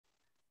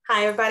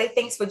Hi, everybody.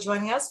 Thanks for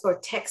joining us for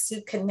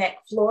TechSoup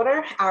Connect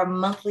Florida, our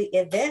monthly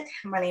event.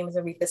 My name is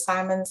Aretha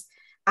Simons.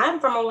 I'm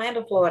from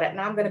Orlando, Florida,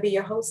 and I'm going to be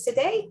your host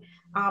today.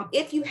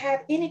 If you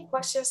have any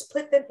questions,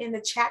 put them in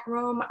the chat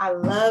room. I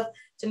love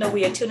to know where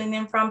you're tuning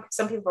in from.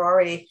 Some people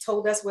already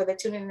told us where they're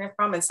tuning in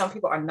from, and some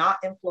people are not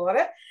in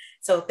Florida.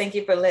 So thank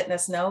you for letting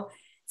us know.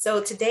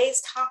 So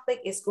today's topic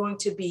is going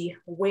to be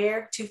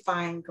where to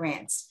find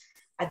grants.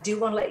 I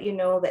do want to let you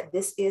know that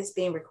this is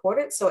being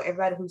recorded, so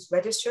everybody who's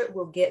registered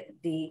will get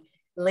the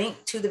link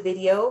to the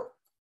video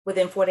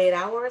within 48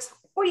 hours,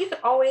 or you can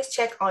always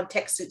check on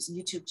TechSoup's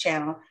YouTube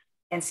channel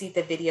and see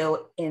the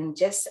video in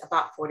just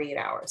about 48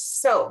 hours.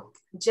 So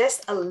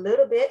just a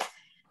little bit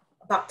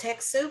about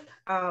TechSoup.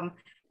 Some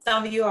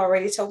of you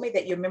already told me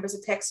that you're members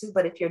of TechSoup,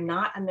 but if you're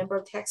not a member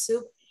of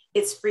TechSoup,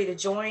 it's free to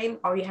join.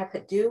 All you have to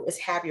do is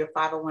have your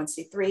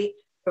 501c3,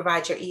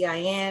 provide your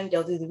EIN,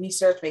 they'll do the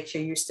research, make sure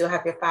you still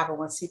have your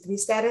 501c3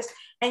 status,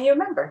 and you're a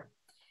member.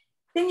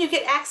 Then you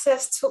get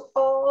access to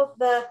all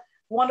the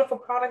wonderful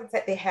products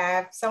that they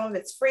have. Some of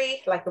it's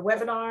free, like the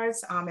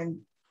webinars, and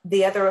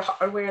the other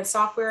hardware and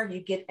software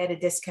you get at a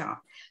discount.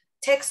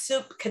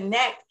 TechSoup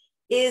Connect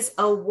is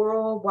a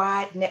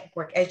worldwide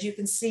network. As you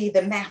can see,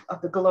 the map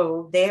of the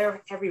globe,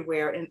 they're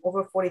everywhere in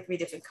over 43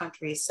 different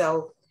countries.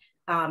 So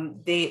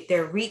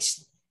their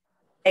reach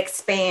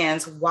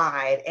expands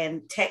wide,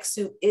 and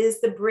TechSoup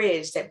is the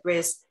bridge that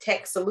bridges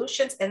tech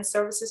solutions and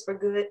services for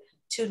good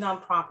to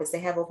nonprofits. They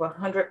have over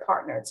 100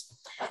 partners.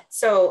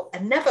 So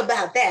enough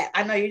about that.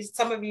 I know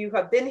some of you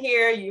have been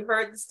here, you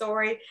heard the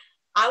story.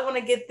 I want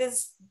to get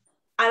this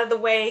out of the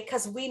way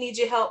because we need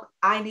your help.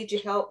 I need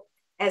your help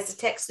as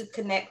the TechSoup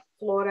Connect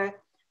Florida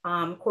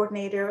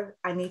coordinator.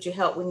 I need your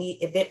help. We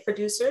need event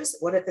producers.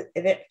 What are the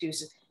event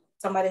producers?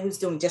 Somebody who's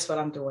doing just what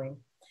I'm doing.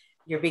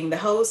 You're being the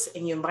host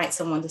and you invite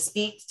someone to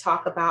speak, to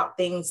talk about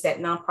things that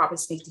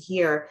nonprofits need to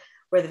hear,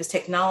 whether it's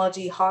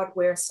technology,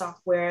 hardware,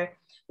 software.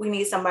 We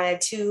need somebody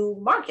to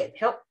market,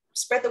 help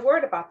spread the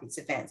word about these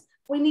events.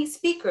 We need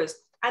speakers.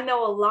 I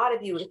know a lot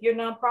of you, if you're a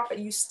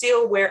nonprofit, you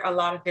still wear a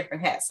lot of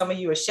different hats. Some of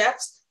you are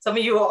chefs, some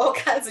of you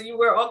are you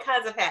wear all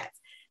kinds of hats.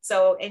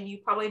 So, and you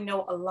probably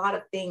know a lot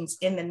of things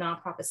in the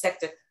nonprofit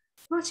sector.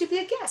 Why don't you be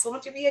a guest? Why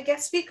don't you be a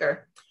guest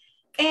speaker?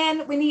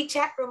 And we need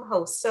chat room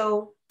hosts.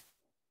 So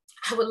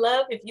I would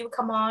love if you would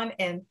come on,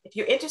 and if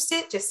you're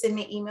interested, just send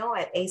me an email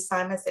at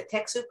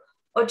asimons@TechSoup,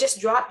 or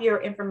just drop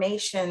your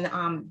information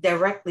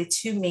directly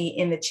to me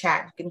in the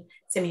chat. You can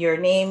send me your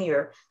name,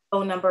 your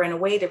phone number, and a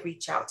way to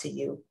reach out to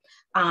you.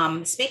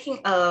 Speaking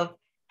of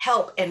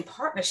help and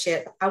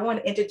partnership, I want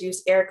to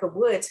introduce Erica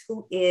Woods,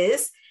 who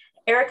is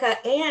Erica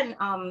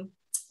and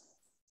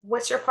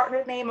what's your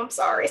partner's name? I'm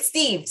sorry,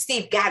 Steve,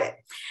 got it.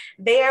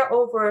 They are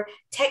over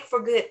Tech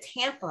for Good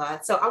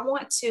Tampa. So I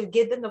want to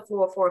give them the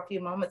floor for a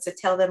few moments to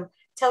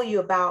tell you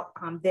about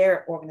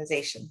their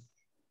organization.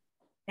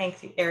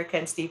 Thank you, Erica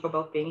and Steve, for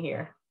both being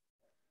here.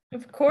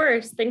 Of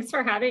course, thanks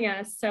for having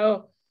us.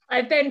 So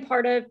I've been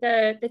part of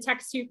the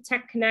TechSoup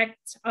Tech Connect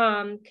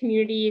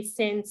community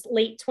since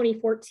late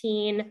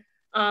 2014.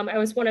 I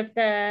was one of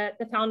the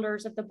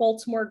founders of the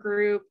Baltimore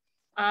group,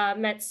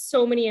 met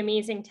so many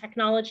amazing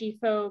technology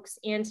folks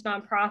and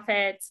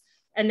nonprofits.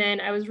 And then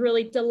I was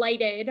really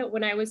delighted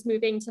when I was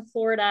moving to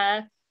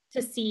Florida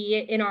to see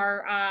in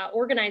our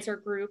organizer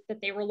group that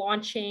they were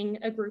launching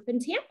a group in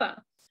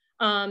Tampa.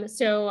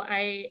 So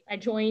I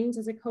joined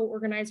as a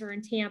co-organizer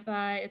in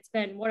Tampa. It's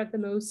been one of the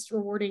most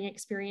rewarding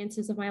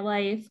experiences of my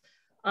life.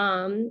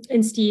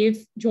 And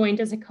Steve joined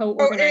as a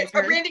co-organizer.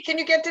 Oh, Randy, can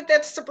you get to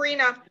that,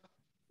 Sabrina?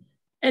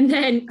 And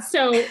then,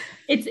 so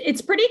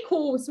it's pretty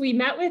cool. So we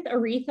met with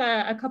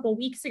Aretha a couple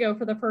weeks ago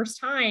for the first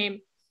time.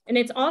 And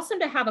it's awesome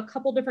to have a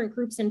couple different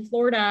groups in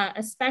Florida,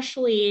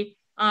 especially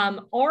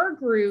our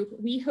group.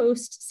 We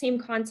host same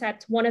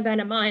concept, one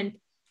event a month.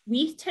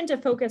 We tend to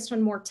focus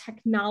on more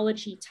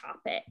technology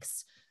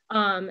topics.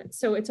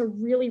 So it's a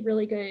really,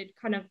 really good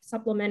kind of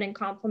supplement and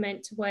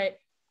complement to what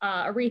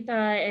Aretha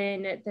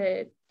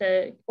and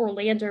the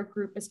Orlando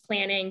group is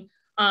planning.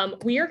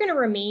 We are going to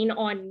remain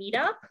on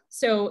Meetup.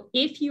 So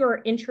if you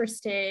are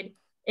interested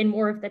in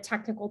more of the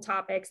technical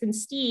topics, and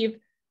Steve,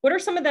 what are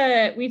some of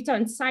we've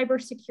done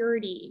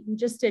cybersecurity. We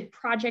just did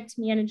project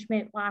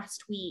management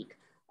last week.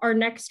 Our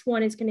next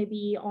one is going to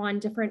be on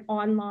different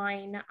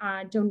online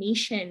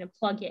donation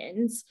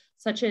plugins,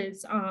 such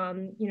as,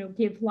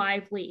 Give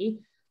Lively.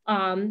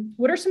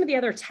 What are some of the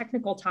other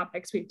technical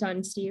topics we've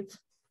done, Steve?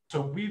 So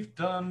we've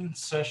done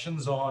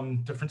sessions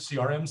on different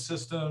CRM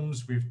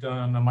systems. We've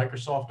done a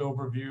Microsoft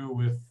overview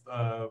with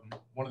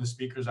one of the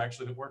speakers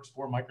actually that works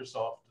for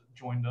Microsoft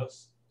joined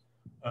us.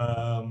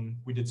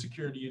 We did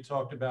security, you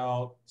talked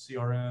about,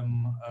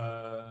 CRM.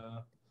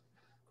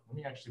 Let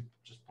me actually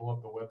just pull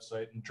up the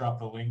website and drop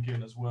the link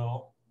in as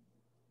well.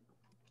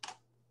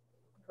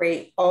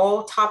 Great,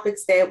 all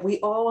topics that we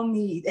all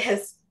need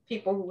as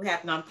people who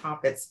have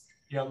nonprofits.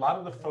 Yeah, a lot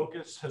of the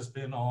focus has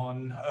been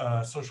on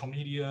social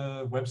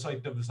media,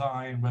 website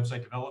design,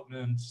 website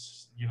development,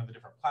 the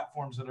different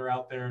platforms that are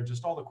out there,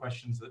 just all the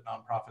questions that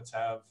nonprofits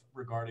have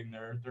regarding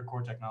their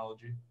core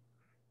technology.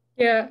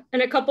 Yeah,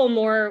 and a couple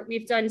more.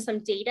 We've done some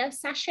data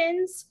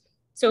sessions.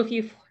 So if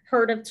you've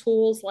heard of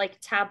tools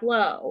like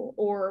Tableau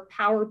or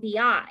Power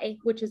BI,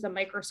 which is a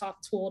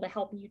Microsoft tool to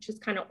help you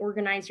just kind of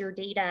organize your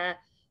data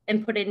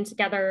and put it in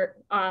together,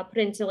 put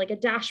into like a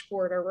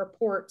dashboard or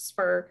reports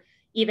for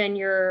even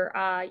your,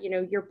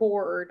 your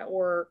board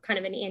or kind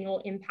of an annual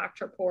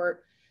impact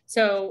report.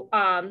 So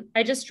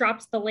I just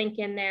dropped the link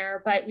in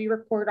there, but we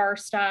record our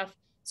stuff.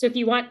 So if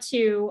you want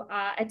to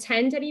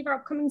attend any of our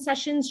upcoming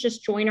sessions,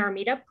 just join our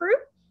meetup group.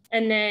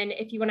 And then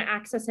if you want to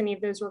access any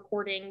of those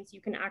recordings, you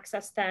can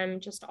access them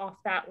just off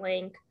that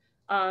link.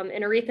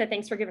 And Aretha,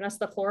 thanks for giving us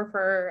the floor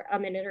for a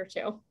minute or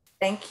two.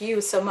 Thank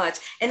you so much.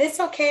 And it's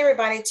okay,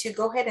 everybody, to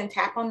go ahead and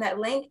tap on that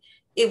link.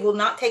 It will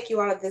not take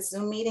you out of this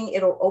Zoom meeting.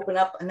 It'll open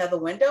up another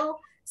window.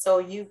 So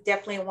you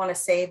definitely want to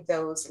save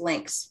those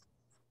links.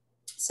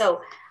 So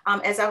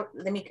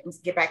let me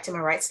get back to my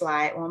right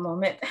slide one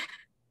moment.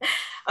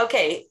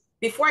 Okay,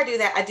 before I do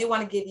that, I do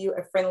want to give you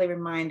a friendly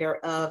reminder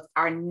of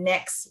our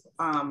next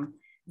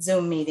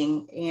Zoom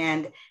meeting,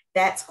 and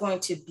that's going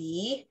to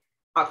be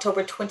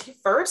October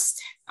 21st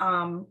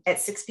at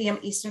 6 p.m.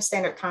 Eastern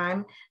Standard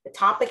Time. The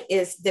topic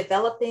is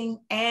developing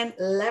and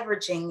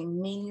leveraging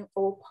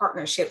meaningful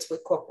partnerships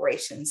with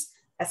corporations.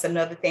 That's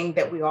another thing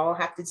that we all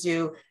have to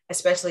do,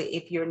 especially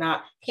if you're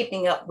not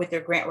keeping up with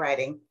your grant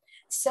writing.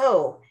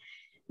 So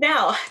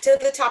now to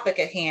the topic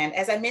at hand.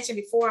 As I mentioned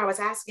before, I was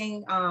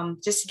asking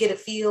just to get a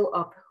feel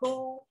of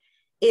who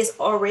is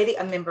already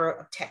a member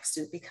of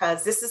TechSoup,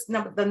 because this is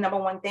the number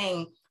one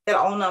thing that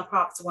all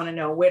nonprofits want to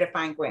know: where to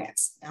find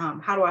grants.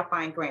 How do I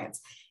find grants?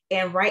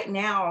 And right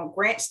now,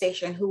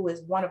 GrantStation, who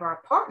is one of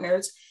our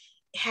partners,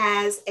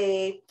 has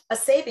a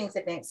savings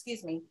event,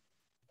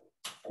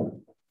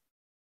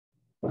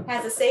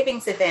 has a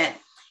savings event.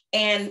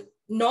 And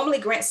normally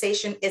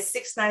GrantStation is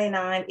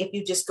 $6.99 if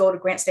you just go to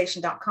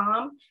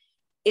grantstation.com.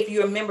 If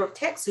you're a member of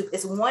TechSoup,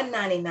 it's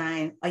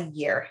 $199 a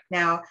year.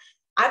 Now,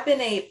 I've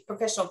been a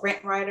professional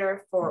grant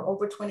writer for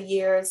over 20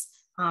 years.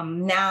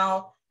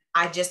 Now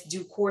I just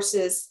do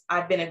courses.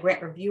 I've been a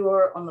grant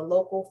reviewer on the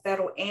local,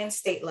 federal, and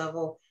state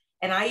level.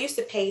 And I used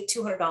to pay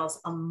 $200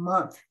 a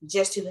month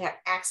just to have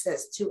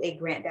access to a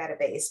grant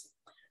database.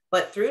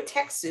 But through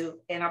TechSoup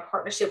and our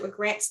partnership with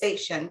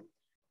GrantStation,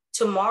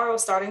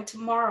 starting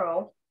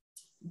tomorrow,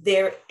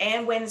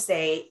 and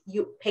Wednesday,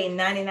 you pay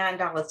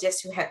 $99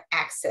 just to have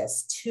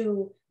access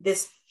to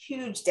this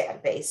huge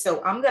database.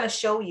 So I'm going to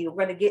show you,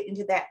 we're going to get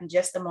into that in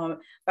just a moment,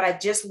 but I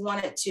just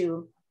wanted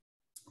to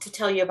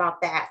tell you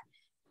about that.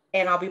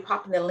 And I'll be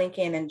popping the link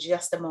in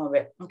just a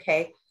moment.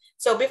 Okay.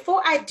 So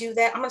before I do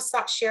that, I'm going to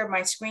stop sharing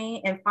my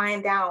screen and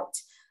find out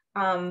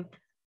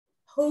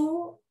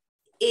who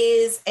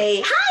is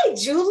hi,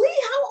 Julie,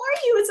 how are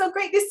you? It's so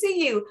great to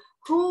see you.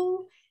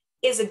 Who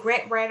is a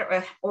grant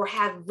writer or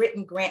have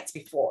written grants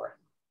before?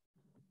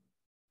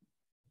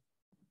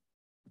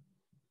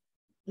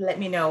 Let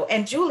me know.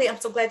 And Julie, I'm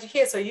so glad you're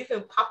here, so you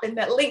can pop in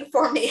that link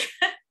for me.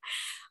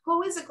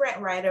 Who is a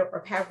grant writer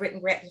or have written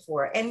grants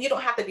before? And you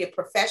don't have to be a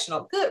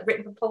professional. Good,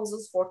 written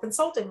proposals for a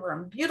consulting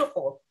firm,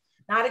 beautiful.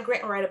 Not a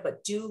grant writer,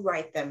 but do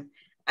write them.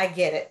 I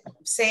get it.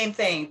 Same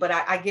thing, but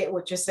I get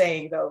what you're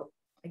saying though.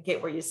 I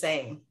get what you're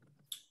saying.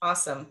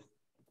 Awesome.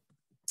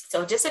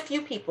 So just a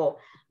few people,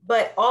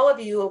 but all of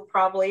you are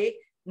probably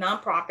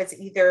nonprofits.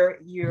 Either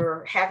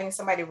you're having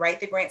somebody write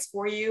the grants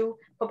for you,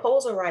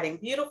 proposal writing,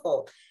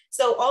 beautiful.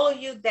 So all of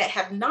you that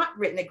have not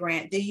written a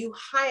grant, do you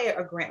hire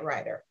a grant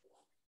writer?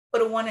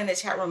 Put a 1 in the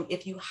chat room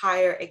if you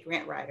hire a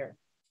grant writer.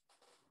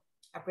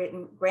 I've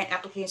written grant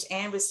applications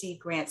and received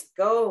grants.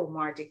 Go,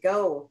 Margie,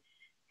 go.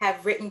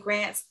 Have written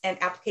grants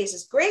and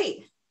applications.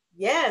 Great.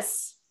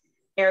 Yes.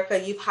 Erica,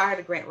 you've hired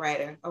a grant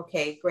writer.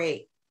 Okay,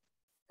 great.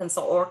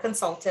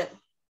 Consultant.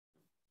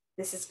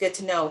 This is good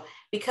to know,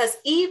 because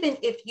even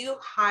if you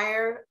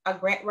hire a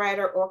grant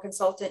writer or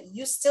consultant,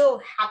 you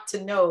still have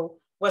to know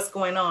what's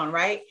going on,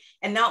 right?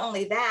 And not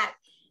only that,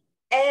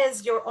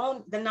 as the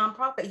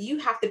nonprofit, you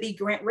have to be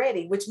grant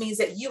ready, which means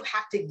that you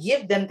have to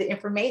give them the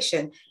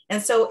information.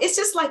 And so it's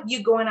just like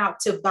you going out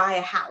to buy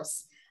a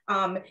house.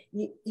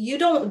 You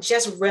don't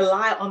just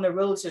rely on the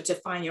realtor to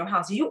find your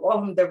house. You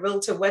on the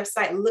realtor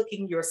website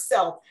looking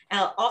yourself.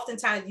 And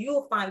oftentimes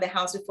you'll find the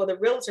house before the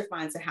realtor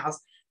finds the house.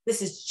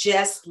 This is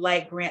just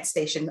like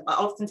GrantStation.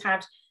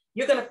 Oftentimes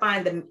you're going to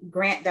find the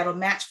grant that'll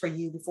match for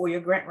you before your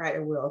grant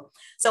writer will.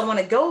 So I want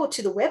to go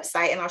to the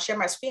website, and I'll share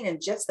my screen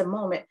in just a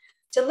moment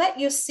to let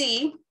you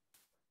see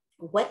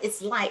what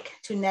it's like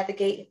to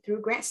navigate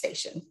through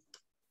GrantStation.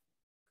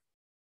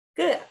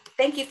 Good.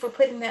 Thank you for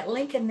putting that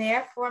link in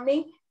there for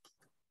me.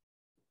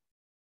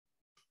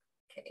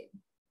 Okay.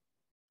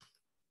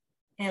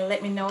 And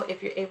let me know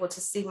if you're able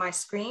to see my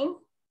screen.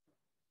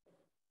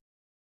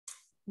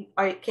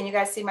 Can you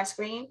guys see my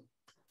screen?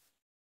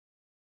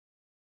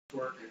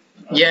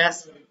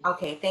 Yes.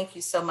 Okay, thank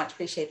you so much.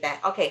 Appreciate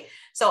that. Okay,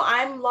 so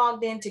I'm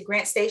logged into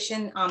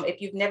GrantStation. If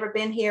you've never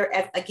been here,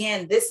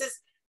 again, this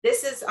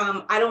is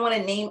I don't want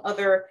to name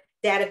other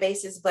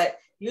databases, but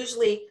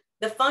usually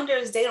the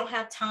funders, they don't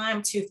have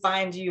time to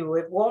find you.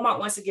 If Walmart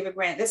wants to give a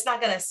grant, that's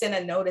not going to send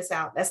a notice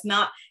out. That's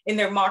not in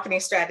their marketing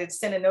strategy to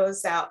send a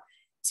notice out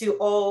to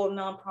all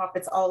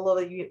nonprofits all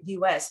over the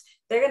US.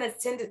 They're going to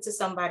send it to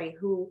somebody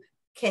who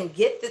can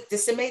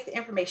disseminate the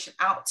information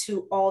out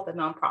to all the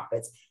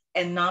nonprofits.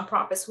 And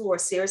nonprofits who are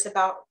serious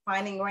about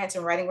finding grants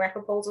and writing grant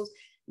proposals,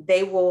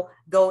 they will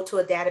go to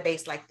a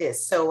database like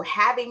this. So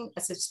having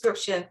a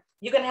subscription,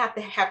 you're going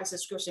to have a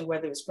subscription,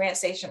 whether it's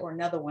GrantStation or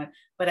another one.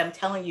 But I'm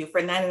telling you,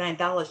 for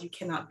 $99, you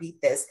cannot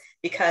beat this,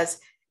 because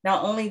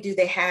not only do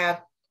they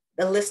have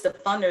the list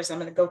of funders, I'm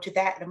going to go to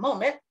that in a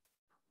moment.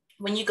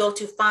 When you go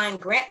to find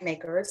grant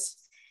makers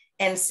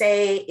and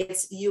say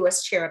it's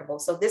US charitable.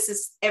 So this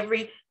is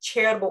every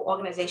charitable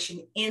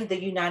organization in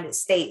the United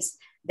States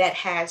that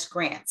has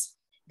grants.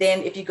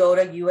 Then if you go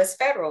to US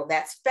federal,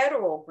 that's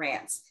federal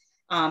grants.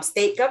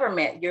 State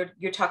government,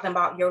 you're talking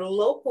about your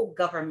local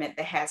government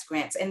that has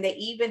grants. And they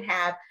even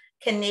have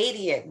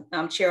Canadian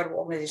charitable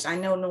organizations. I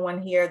know no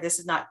one here, this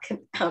is not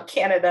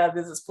Canada,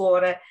 this is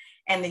Florida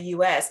and the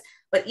US.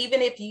 But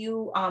even if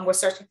you were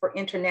searching for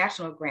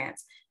international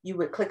grants, you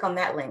would click on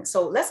that link.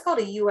 So let's go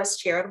to US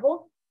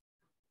charitable.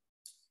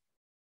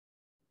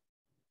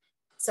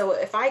 So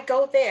if I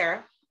go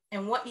there,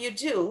 and what you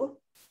do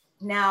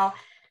now,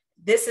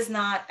 this is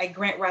not a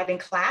grant writing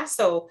class.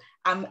 So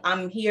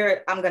I'm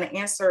here, I'm going to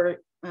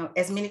answer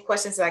as many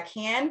questions as I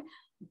can,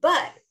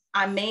 but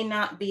I may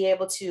not be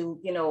able to,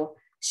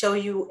 show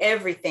you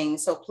everything.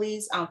 So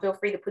please feel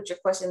free to put your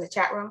question in the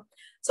chat room.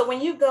 So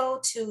when you go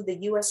to the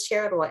US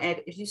charitable,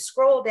 and if you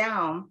scroll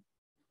down,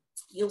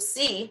 you'll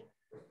see,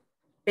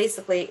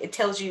 basically it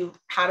tells you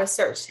how to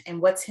search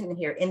and what's in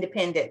here: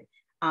 independent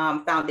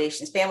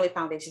foundations, family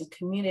foundations,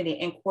 community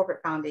and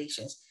corporate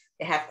foundations.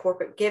 They have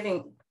corporate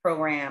giving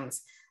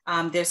programs.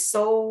 There's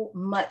so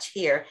much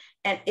here.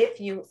 And if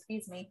you,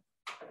 excuse me,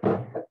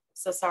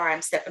 so sorry,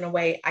 I'm stepping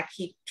away. I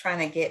keep trying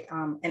to get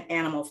an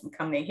animal from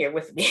coming in here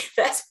with me.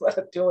 That's what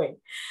I'm doing.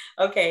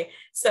 Okay,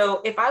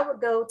 so if I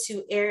would go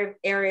to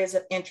areas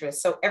of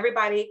interest, so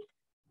everybody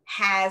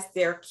has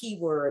their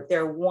keyword,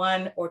 their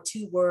 1 or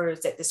 2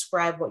 words that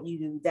describe what you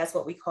do. That's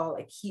what we call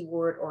a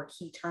keyword or a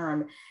key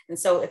term. And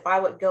so if I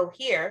would go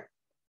here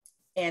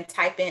and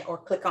type in, or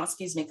click on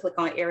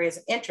areas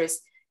of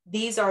interest,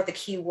 these are the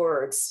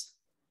keywords: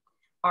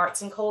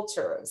 arts and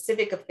culture,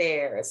 civic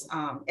affairs,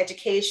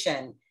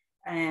 education.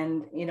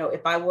 And,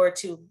 if I were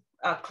to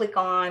click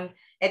on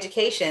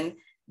education,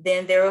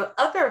 then there are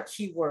other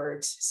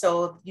keywords.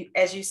 So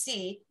as you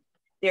see,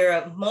 there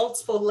are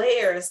multiple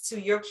layers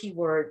to your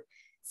keyword.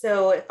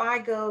 So if I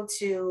go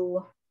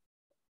to,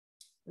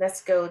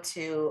 let's go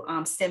to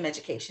STEM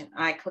education.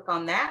 I click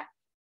on that.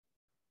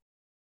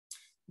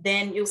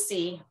 Then you'll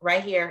see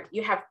right here,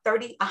 you have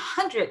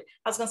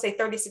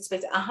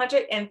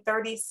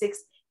 136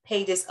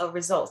 pages of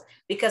results,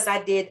 because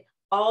I did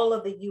all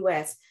of the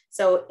US.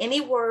 So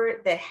any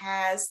word that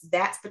has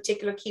that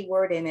particular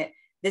keyword in it,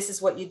 this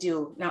is what you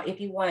do. Now,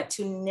 if you wanted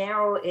to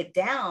narrow it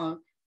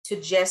down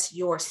to just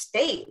your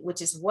state,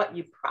 which is what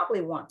you probably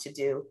want to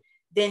do,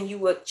 then you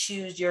would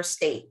choose your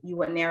state. You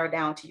would narrow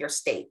down to your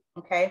state,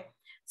 okay?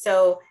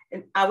 So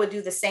I would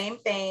do the same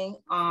thing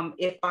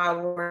if I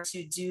were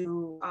to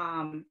do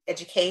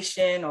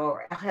education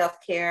or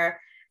healthcare.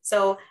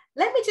 So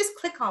let me just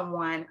click on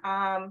one.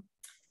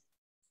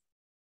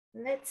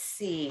 Let's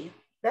see,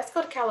 let's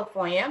go to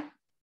California.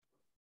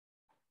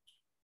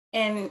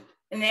 And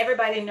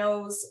everybody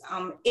knows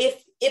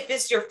if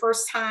it's your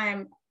first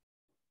time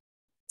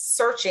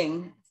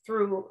searching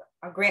through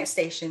a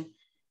GrantStation,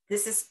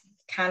 this is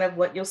kind of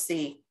what you'll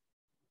see.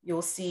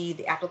 You'll see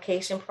the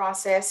application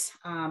process.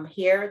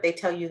 Here, they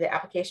tell you the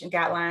application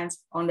guidelines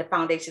on the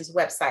foundation's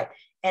website.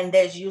 And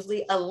there's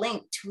usually a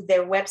link to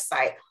their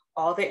website.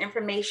 All their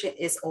information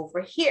is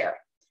over here.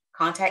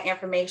 Contact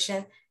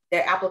information,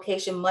 their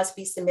application must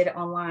be submitted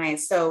online.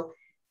 So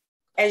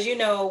as you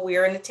know,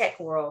 we're in the tech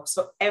world,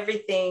 so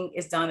everything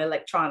is done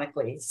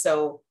electronically.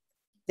 So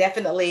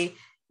definitely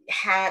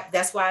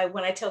that's why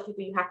when I tell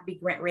people you have to be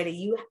grant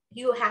ready,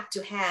 you have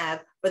to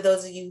have, for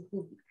those of you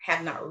who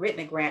have not written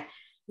a grant,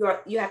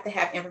 you have to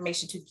have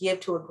information to give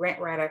to a grant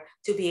writer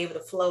to be able to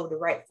flow to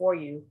write for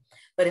you.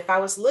 But if I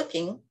was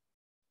looking,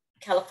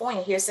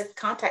 California, here's the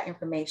contact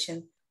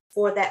information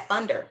for that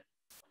funder.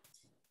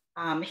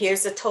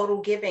 Here's the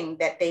total giving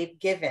that they've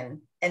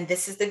given. And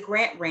this is the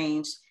grant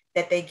range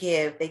that they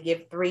give. They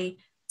give $10,000.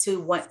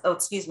 I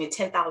was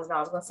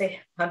going to say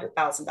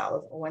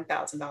 $100,000 or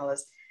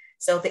 $1,000.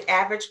 So the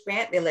average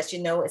grant, they let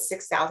you know, is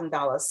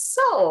 $6,000.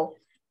 So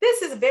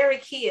this is very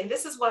key. And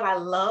this is what I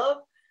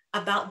love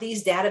about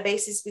these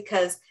databases,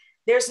 because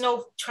there's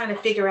no trying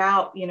to figure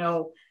out,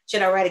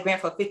 should I write a grant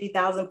for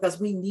 $50,000 because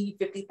we need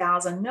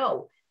 $50,000?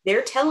 No,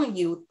 they're telling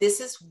you this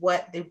is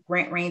what the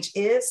grant range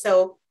is.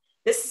 So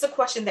this is a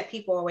question that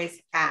people always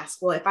ask.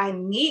 Well, if I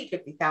need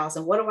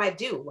 $50,000, what do I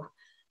do?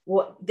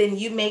 Well, then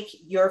you make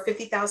your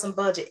 $50,000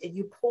 budget and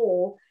you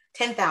pull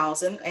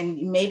 $10,000,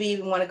 and maybe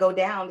even want to go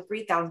down to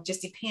 $3,000,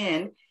 just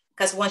depend.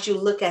 Because once you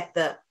look at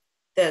the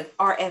the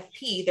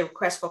RFP, the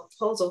request for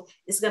proposal,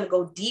 is going to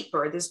go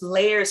deeper. There's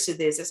layers to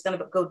this. It's going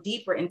to go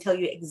deeper and tell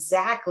you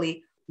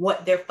exactly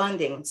what they're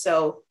funding.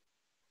 So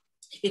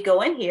if you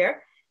go in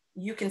here,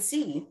 you can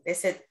see they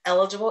said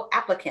eligible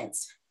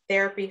applicants,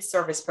 therapy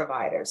service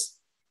providers.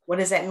 What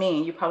does that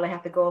mean? You probably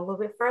have to go a little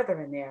bit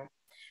further in there.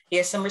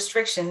 Here's some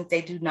restrictions.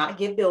 They do not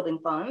give building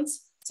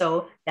funds.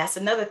 So that's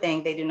another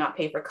thing. They do not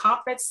pay for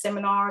conference,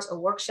 seminars, or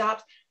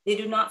workshops. They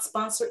do not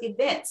sponsor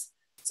events.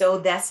 So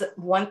that's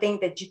one thing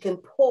that you can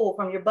pull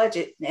from your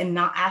budget and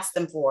not ask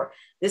them for.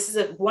 This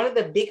is one of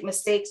the big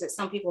mistakes that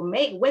some people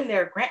make when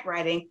they're grant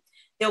writing.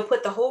 They'll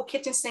put the whole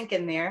kitchen sink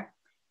in there.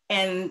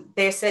 And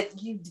they said,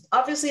 you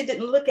obviously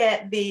didn't look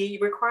at the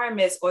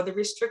requirements or the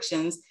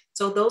restrictions.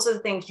 So those are the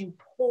things you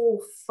pull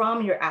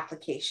from your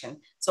application.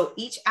 So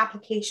each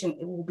application,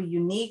 it will be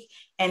unique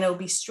and it'll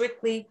be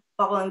strictly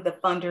following the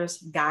funder's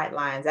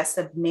guidelines. That's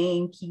the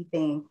main key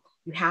thing.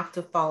 You have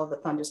to follow the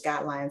funder's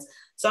guidelines.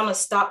 So I'm gonna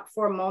stop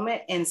for a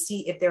moment and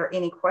see if there are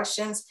any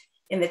questions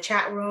in the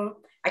chat room.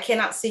 I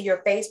cannot see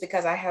your face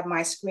because I have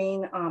my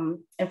screen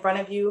in front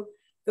of you.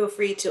 Feel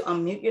free to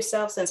unmute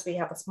yourself since we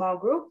have a small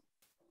group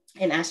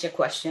and ask your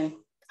question.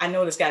 I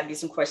know there's gotta be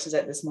some questions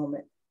at this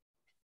moment.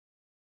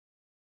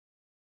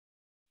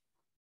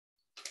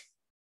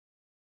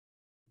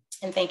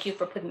 And thank you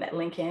for putting that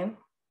link in.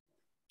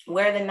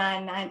 What are the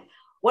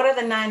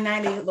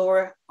 990,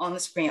 Laura, on the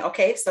screen?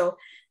 Okay, so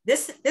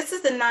this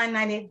is the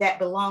 990 that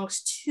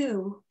belongs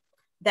to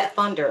that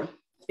funder,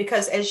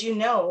 because as you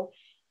know,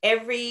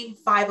 every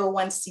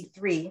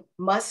 501c3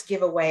 must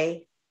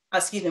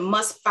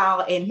must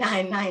file a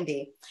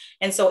 990.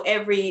 And so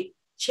every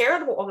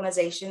charitable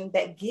organization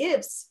that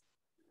gives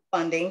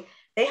funding,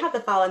 they have to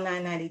file a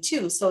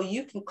 992. So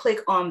you can click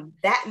on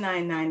that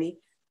 990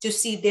 to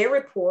see their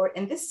report.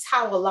 And this is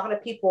how a lot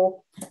of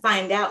people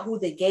find out who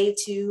they gave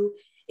to.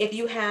 If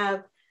you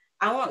have,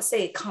 I won't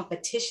say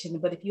competition,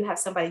 but if you have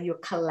somebody you're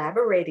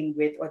collaborating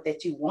with or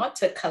that you want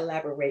to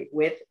collaborate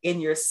with in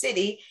your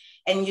city,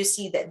 and you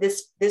see that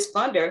this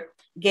funder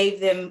gave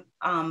them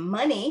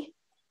money,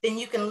 then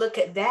you can look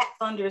at that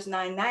funder's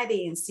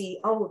 990 and see,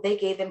 oh, they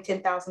gave them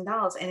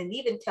 $10,000. And it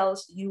even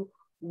tells you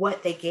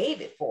what they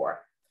gave it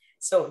for.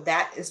 So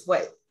that's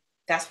what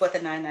the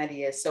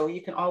 990 is. So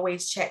you can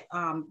always check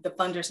the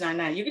funder's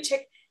 990. You can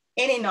check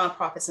any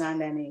nonprofit's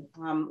 990,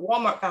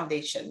 Walmart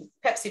Foundation,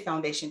 Pepsi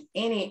Foundation,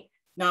 any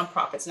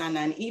nonprofit's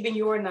 990, even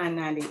your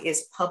 990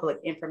 is public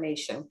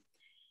information.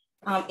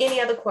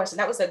 Any other question?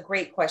 That was a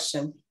great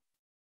question.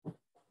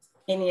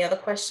 Any other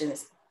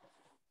questions?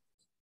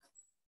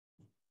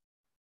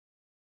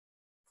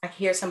 I can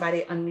hear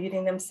somebody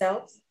unmuting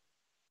themselves.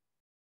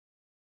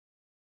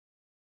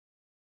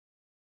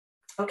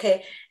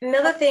 Okay,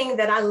 another thing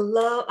that I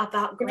love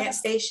about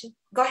GrantStation,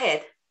 go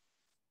ahead.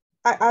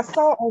 I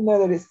saw on there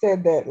that it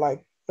said that,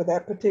 like, for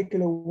that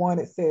particular one,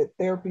 it said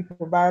therapy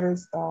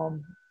providers.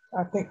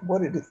 I think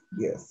what it is,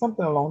 yeah,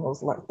 something along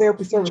those lines,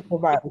 therapy service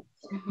providers.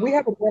 Mm-hmm. We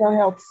have a mental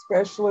health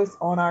specialist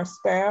on our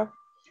staff.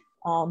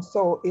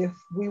 So if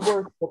we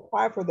were to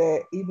apply for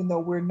that, even though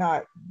we're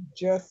not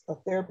just a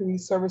therapy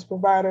service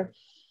provider,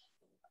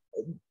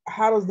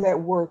 how does that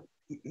work?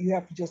 You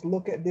have to just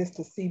look at this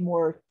to see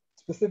more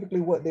specifically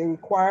what they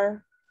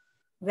require?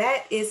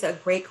 That is a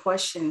great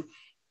question.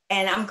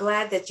 And I'm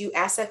glad that you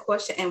asked that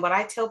question. And what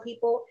I tell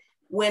people,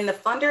 when the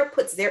funder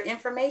puts their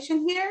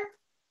information here,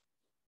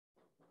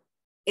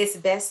 it's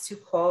best to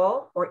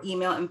call or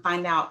email and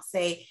find out,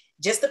 say,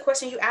 just the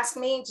question you asked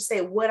me, just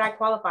say, would I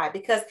qualify?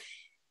 Because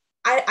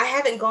I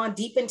haven't gone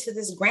deep into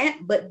this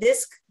grant, but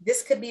this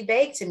could be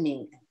vague to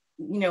me.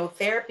 You know,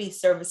 therapy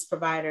service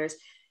providers,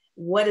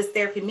 what does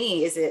therapy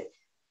mean? Is it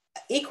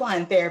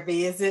equine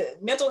therapy? Is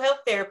it mental health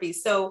therapy?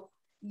 So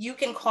you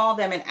can call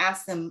them and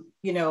ask them,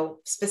 you know,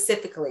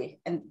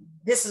 specifically. And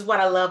this is what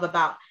I love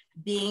about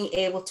being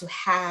able to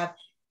have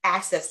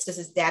access to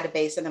this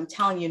database. And I'm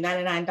telling you,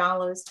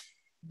 $99,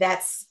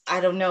 that's,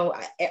 I don't know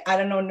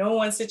no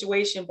one's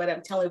situation, but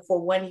I'm telling you,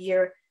 for 1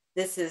 year,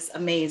 this is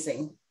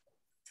amazing.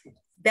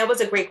 That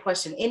was a great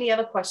question. Any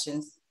other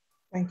questions?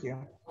 Thank you.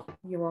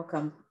 You're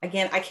welcome.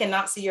 Again, I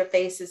cannot see your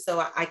faces,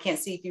 so I can't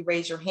see if you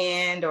raise your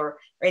hand or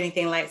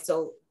anything like that.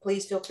 So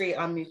please feel free to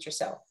unmute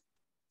yourself.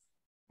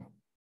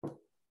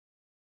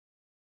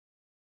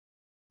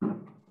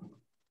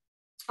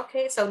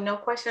 Okay, so no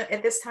question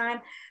at this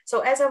time.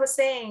 So as I was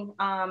saying,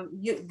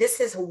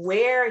 this is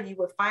where you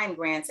would find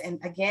grants. And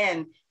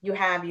again, you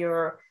have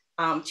your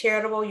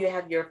charitable, you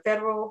have your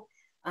federal,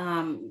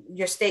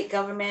 your state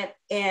government.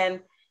 And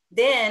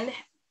then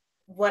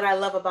what I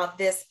love about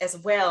this as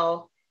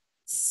well,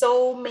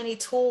 so many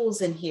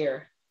tools in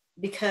here,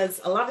 because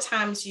a lot of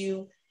times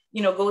you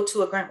go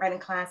to a grant writing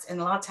class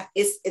and a lot of times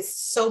it's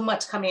so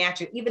much coming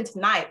at you. Even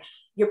tonight,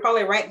 you're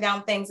probably writing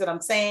down things that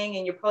I'm saying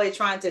and you're probably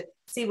trying to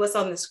see what's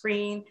on the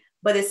screen,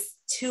 but it's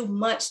too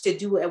much to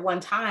do at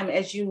one time.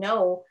 As you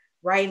know,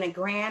 writing a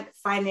grant,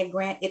 finding a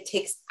grant, it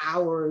takes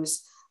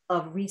hours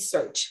of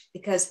research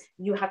because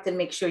you have to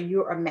make sure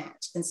you're a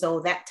match. And so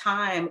that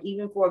time,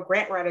 even for a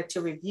grant writer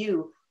to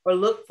review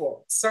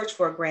or search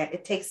for a grant,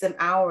 it takes them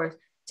hours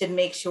to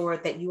make sure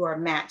that you are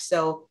matched.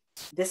 So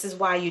this is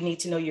why you need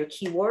to know your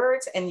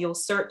keywords, and you'll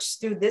search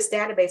through this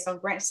database on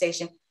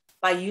GrantStation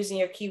by using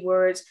your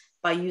keywords,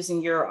 by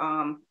using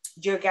your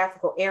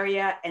geographical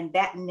area, and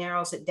that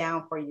narrows it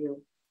down for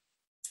you.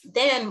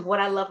 Then what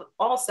I love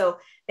also,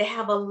 they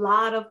have a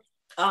lot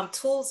of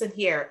tools in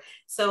here.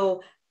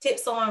 So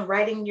tips on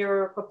writing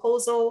your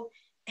proposal.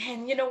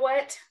 And you know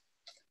what?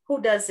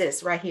 Who does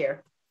this right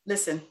here?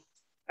 Listen,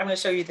 I'm going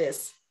to show you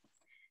this.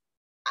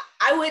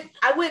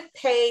 I would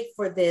pay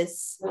for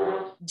this,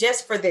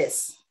 just for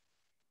this.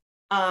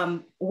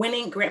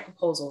 Winning grant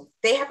proposal.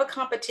 They have a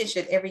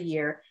competition every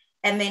year,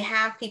 and they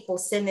have people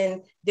send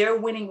in their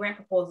winning grant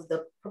proposals,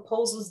 the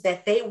proposals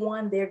that they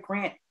won their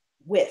grant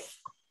with.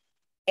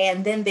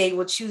 And then they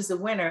will choose the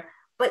winner,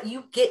 but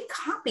you get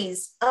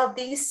copies of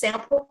these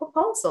sample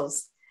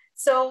proposals.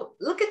 So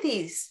look at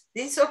these.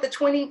 These are the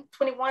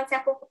 2021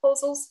 sample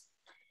proposals.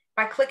 If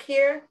I click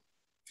here,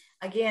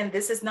 again,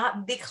 this is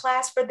not the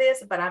class for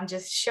this, but I'm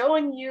just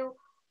showing you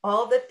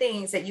all the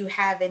things that you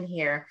have in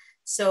here.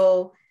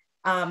 So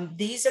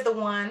these are the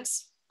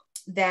ones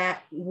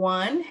that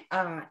won.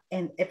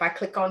 And if I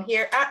click on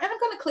here, and I'm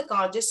going to click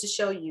on just to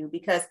show you,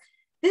 because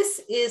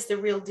this is the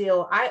real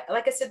deal.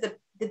 Like I said,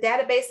 the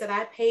database that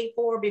I paid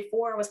for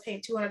before, I was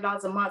paying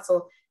 $200 a month.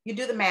 So you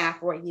do the math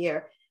for a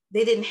year.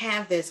 They didn't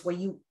have this where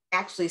you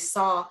actually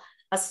saw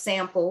a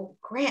sample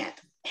grant.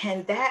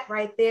 And that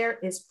right there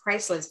is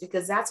priceless,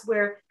 because that's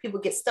where people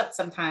get stuck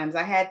sometimes.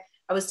 I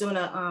was doing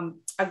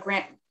a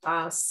grant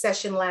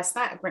session last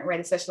night, a grant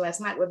writing session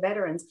last night with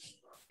veterans.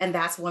 And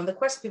that's one of the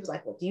questions. People's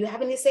like, well, do you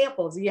have any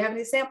samples? Do you have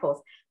any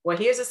samples? Well,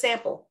 here's a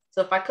sample.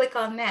 So if I click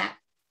on that,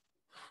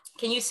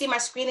 can you see my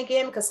screen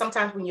again? Because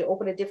sometimes when you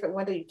open a different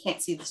window, you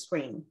can't see the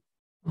screen.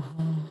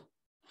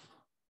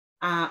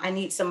 I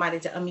need somebody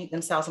to unmute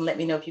themselves and let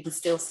me know if you can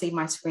still see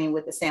my screen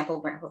with the sample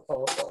grant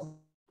proposal.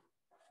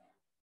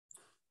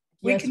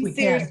 We can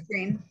see your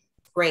screen.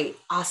 Great,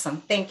 awesome,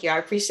 thank you, I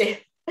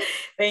appreciate it.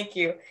 Thank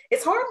you.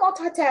 It's hard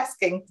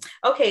multitasking.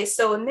 Okay,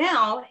 so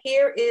now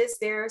here is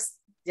their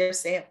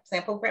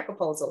sample grant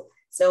proposal.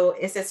 So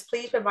it says,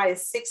 please provide a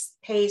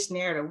 6-page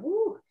narrative.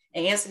 Woo,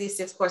 and answer these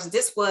 6 questions.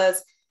 This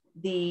was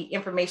the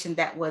information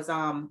that was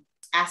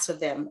asked of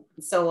them.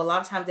 So a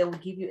lot of times they will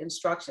give you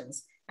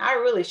instructions. Now, I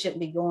really shouldn't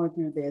be going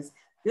through this.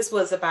 This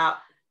was about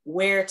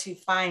where to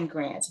find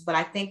grants, but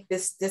I think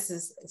this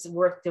is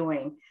worth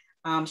doing,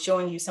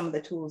 showing you some of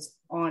the tools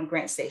on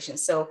GrantStation.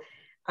 So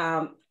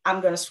I'm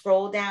going to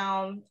scroll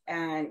down,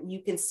 and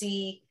you can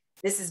see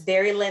this is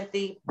very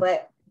lengthy,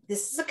 but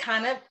this is the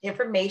kind of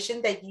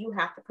information that you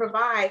have to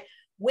provide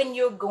when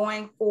you're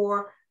going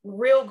for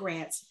real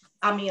grants.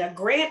 I mean, a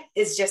grant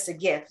is just a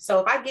gift. So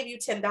if I give you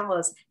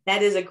 $10,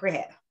 that is a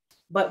grant.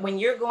 But when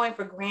you're going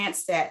for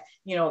grants that,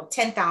 you know,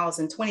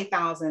 10,000,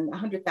 20,000,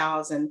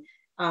 100,000,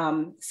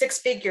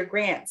 6-figure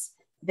grants,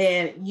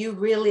 then you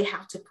really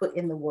have to put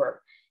in the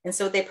work. And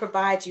so they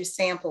provide you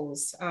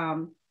samples.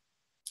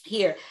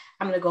 Here,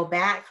 I'm going to go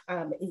back.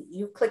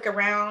 You click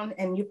around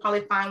and you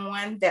probably find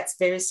one that's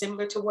very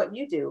similar to what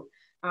you do.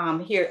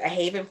 Here, a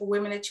haven for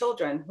women and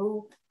children.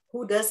 Who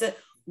doesn't?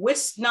 Which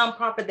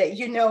nonprofit that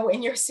you know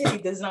in your city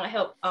does not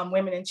help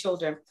women and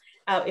children?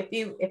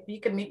 If you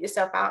can mute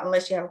yourself out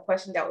unless you have a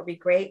question, that would be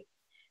great.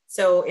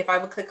 So if I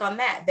would click on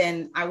that,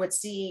 then I would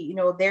see, you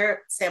know,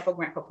 their sample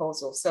grant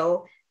proposal.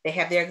 So they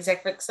have their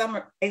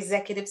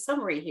executive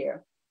summary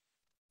here,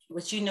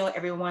 which you know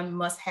everyone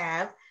must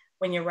have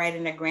when you're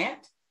writing a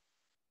grant.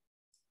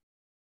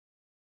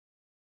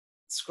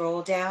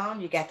 Scroll down,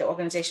 you got the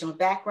organizational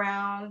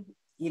background.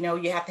 You know,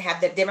 you have to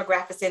have the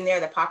demographics in there,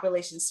 the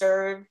population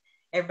served.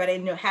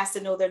 Everybody has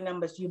to know their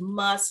numbers. You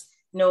must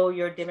know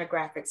your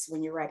demographics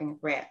when you're writing a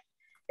grant.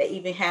 They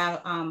even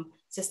have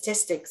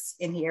statistics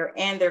in here,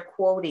 and they're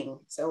quoting.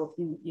 So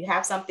if you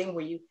have something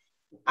where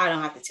I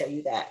don't have to tell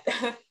you that.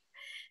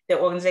 The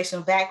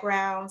organizational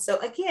background. So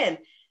again,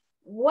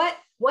 what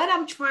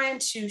I'm trying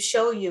to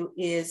show you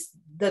is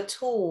the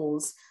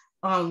tools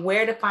on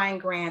where to find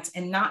grants,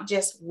 and not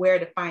just where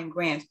to find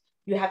grants.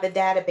 You have the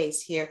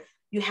database here.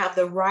 You have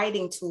the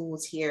writing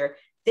tools here.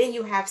 Then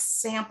you have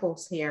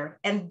samples here,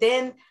 and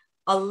then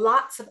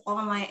lots of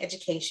online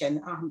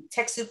education.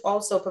 TechSoup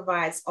also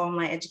provides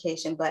online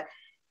education, but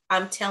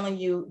I'm telling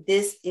you,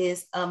 this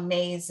is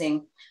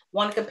amazing.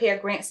 Want to compare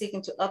grant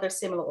seeking to other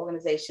similar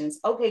organizations?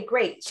 Okay,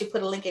 great. She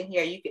put a link in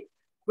here.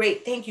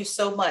 Great, thank you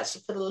so much. She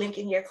put a link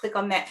in here. Click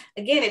on that.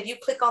 Again, if you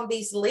click on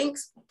these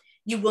links,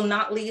 you will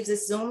not leave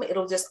this Zoom.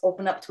 It'll just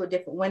open up to a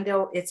different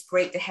window. It's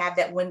great to have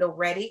that window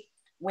ready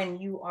when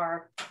you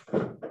are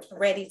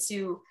ready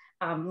to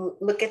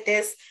look at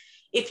this.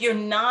 If you're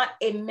not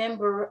a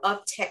member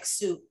of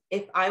TechSoup,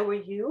 if I were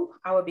you,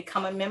 I would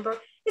become a member.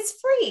 It's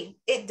free.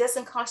 It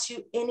doesn't cost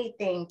you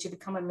anything to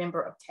become a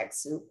member of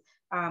TechSoup.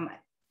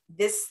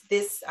 This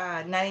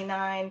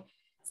 $99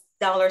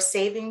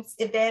 savings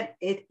event,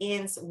 it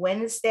ends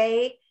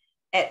Wednesday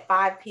at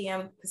 5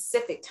 p.m.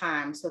 Pacific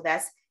time. So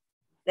that's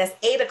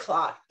 8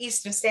 o'clock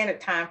Eastern Standard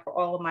Time for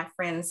all of my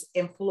friends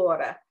in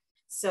Florida.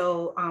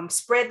 So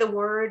spread the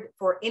word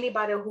for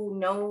anybody who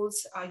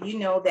knows, you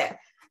know that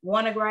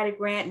want to write a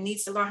grant,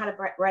 needs to learn how to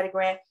write a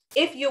grant.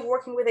 If you're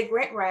working with a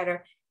grant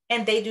writer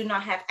and they do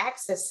not have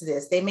access to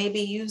this, they may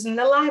be using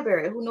the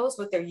library, who knows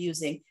what they're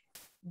using,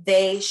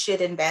 they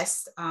should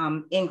invest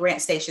in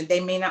GrantStation. They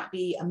may not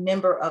be a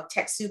member of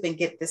TechSoup and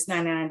get this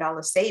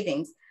 $99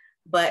 savings,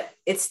 but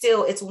it's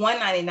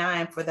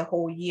 $199 for the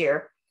whole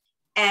year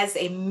as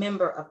a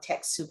member of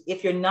TechSoup.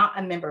 If you're not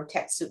a member of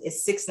TechSoup,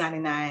 it's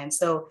 $699.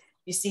 So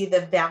you see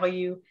the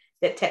value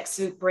that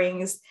TechSoup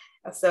brings.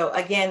 So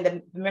again,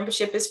 the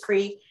membership is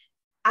free.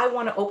 I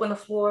want to open the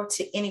floor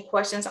to any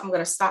questions. I'm going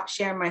to stop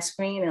sharing my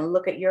screen and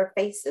look at your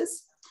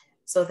faces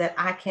so that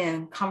I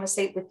can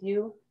conversate with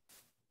you.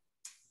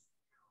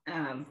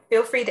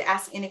 Feel free to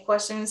ask any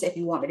questions. If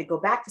you want me to go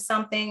back to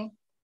something,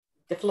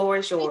 the floor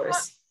is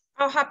yours.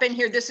 I'll hop in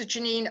here. This is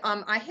Janine.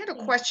 I had a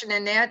question,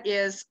 and that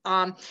is,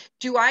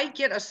 do I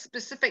get a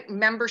specific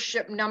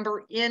membership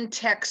number in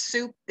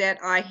TechSoup that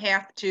I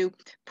have to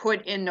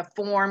put in the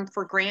form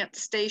for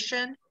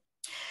GrantStation?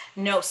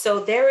 No, so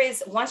there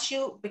is, once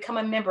you become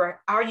a member,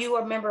 are you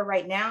a member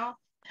right now?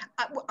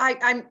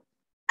 I'm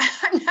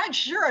not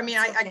sure. I mean,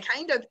 I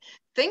kind of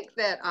think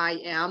that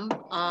I am,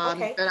 but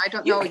I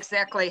don't know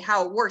exactly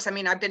how it works. I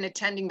mean, I've been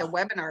attending the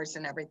webinars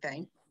and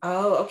everything.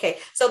 Oh, okay.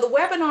 So the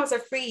webinars are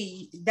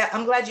free.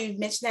 I'm glad you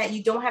mentioned that.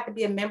 You don't have to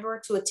be a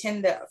member to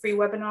attend the free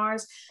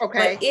webinars.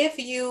 Okay. But if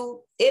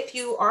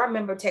you are a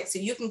member of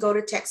TechSoup, you can go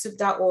to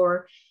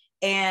TechSoup.org,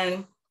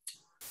 and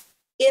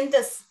in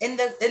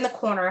the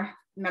corner,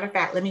 matter of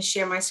fact, let me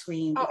share my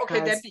screen. Oh, okay,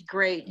 that'd be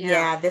great.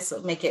 Yeah, this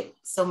will make it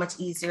so much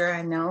easier.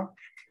 I know.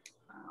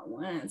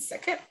 1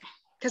 second.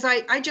 Because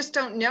I just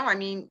don't know. I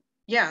mean,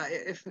 yeah,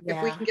 if we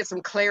can get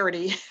some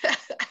clarity.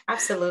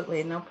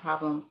 Absolutely, no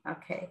problem.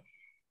 Okay.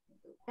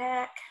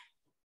 Back.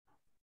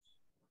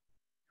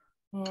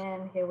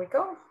 And here we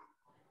go.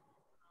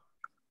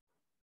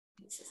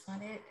 This is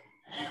not it.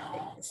 I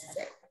think this is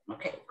it.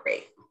 Okay,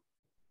 great.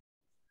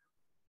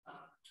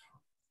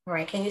 All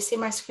right, can you see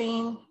my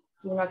screen?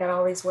 You know, I got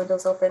all these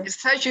windows open. It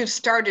says you've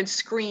started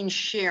screen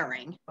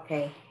sharing.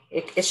 Okay,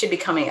 it should be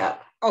coming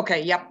up.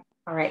 Okay, yep.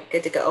 All right,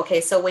 good to go. Okay,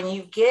 so when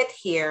you get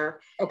here,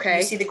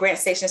 you see the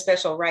GrantStation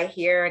special right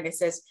here, and it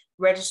says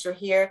register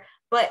here.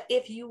 But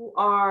if you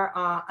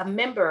are a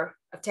member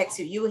of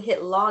TechSoup, you will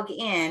hit log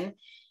in,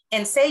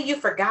 and say you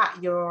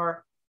forgot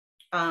your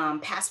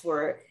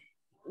password,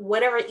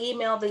 whatever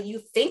email that you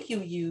think you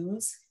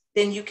use,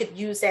 then you could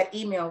use that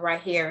email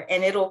right here,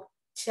 and it'll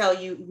tell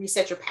you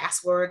reset your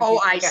password. Oh,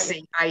 I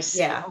see.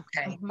 Yeah.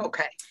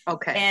 Okay.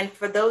 Okay. And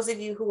for those of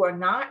you who are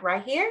not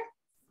right here,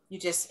 you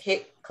just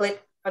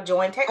click a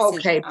join TechSoup.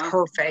 Okay,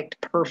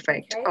 perfect.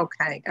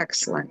 Okay,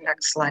 excellent.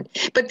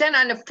 But then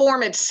on the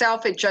form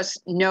itself, it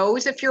just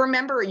knows if you're a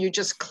member, or you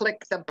just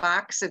click the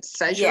box that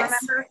says you're a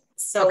member?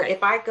 So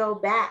if I go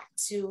back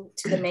to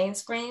the main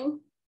screen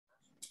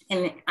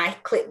and I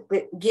click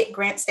get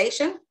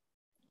GrantStation,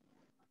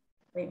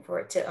 waiting for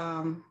it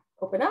to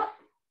open up.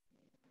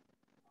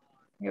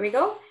 Here we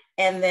go.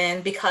 And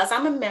then because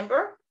I'm a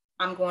member,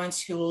 I'm going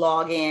to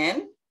log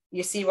in.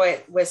 You see what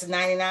it was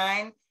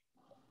 99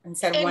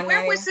 instead of 199.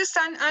 Where was this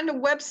on the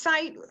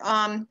website?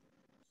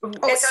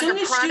 As soon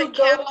as you go,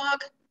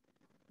 catalog?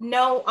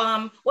 No,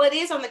 well, it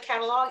is on the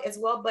catalog as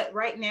well, but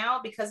right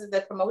now, because of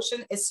the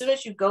promotion, as soon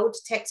as you go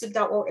to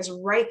TechSoup.org, it's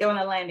right there on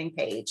the landing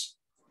page.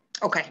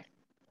 Okay.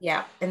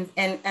 Yeah,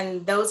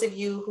 and those of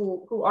you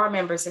who are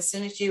members, as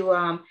soon as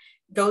you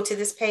go to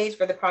this page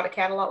for the product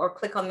catalog or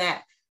click on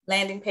that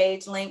landing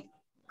page link,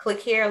 click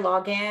here,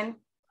 log in,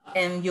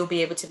 and you'll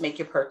be able to make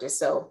your purchase.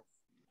 So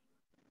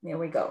there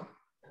we go.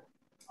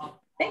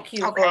 Thank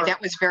you. Okay,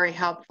 that was very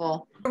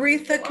helpful.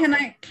 Aretha,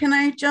 can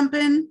I jump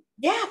in?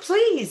 Yeah,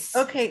 please.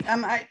 Okay,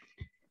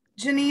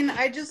 Janine,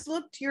 I just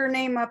looked your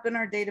name up in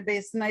our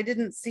database and I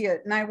didn't see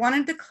it. And I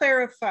wanted to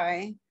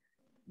clarify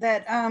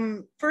that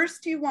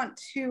first you want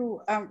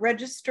to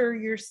register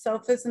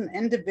yourself as an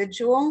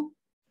individual,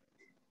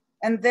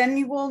 and then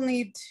you will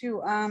need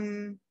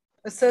to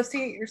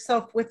associate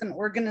yourself with an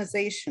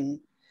organization.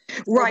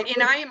 Right,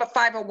 and I am a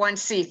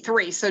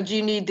 501c3, so do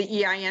you need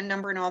the EIN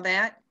number and all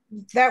that?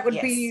 That would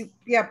be,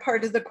 yeah,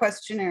 part of the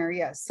questionnaire,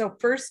 yes. So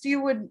first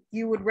you would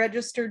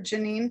register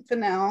Janine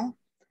Fennell,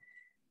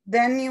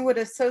 then you would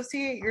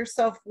associate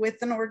yourself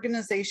with an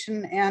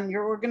organization, and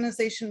your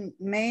organization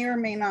may or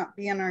may not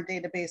be in our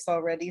database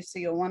already, so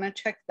you'll want to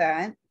check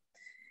that.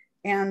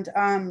 And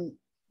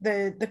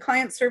the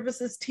client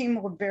services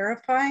team will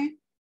verify.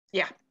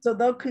 Yeah. So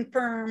they'll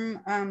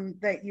confirm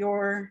that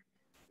your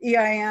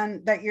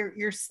EIN, that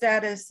your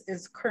status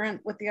is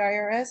current with the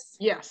IRS.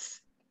 Yes.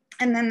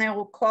 And then they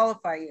will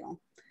qualify you.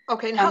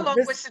 Okay, and how long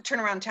was the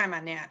turnaround time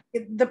on that?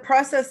 The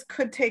process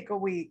could take a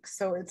week.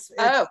 So it's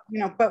you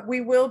know, but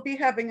we will be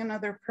having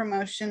another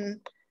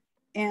promotion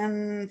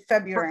in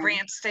February. For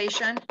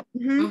GrantStation?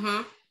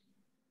 Mm-hmm.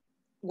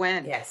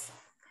 When? Yes.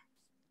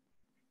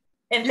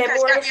 And you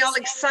guys got me all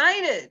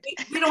excited.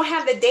 We don't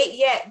have the date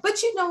yet,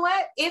 but you know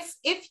what?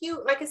 If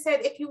you, like I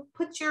said, if you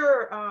put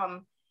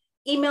your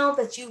email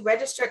that you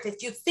registered,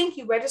 that you think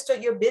you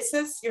registered your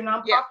business, your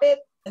nonprofit,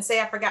 and say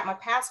I forgot my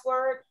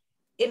password,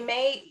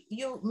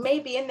 you may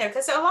be in there,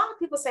 because a lot of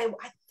people say, well,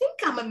 I think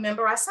I'm a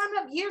member. I signed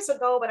up years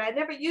ago, but I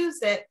never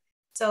used it.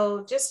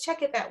 So just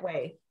check it that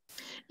way.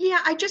 Yeah,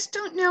 I just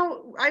don't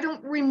know. I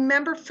don't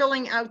remember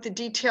filling out the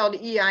detailed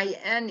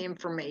EIN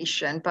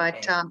information,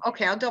 but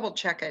okay, I'll double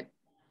check it.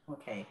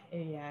 Okay,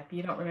 yeah, if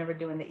you don't remember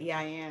doing the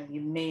EIN,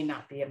 you may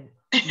not be a member.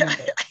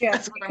 Yeah,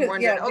 that's what I'm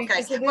wondering.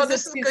 Okay, well,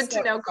 this is good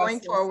to know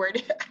going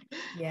forward.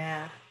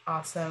 Yeah,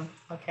 awesome.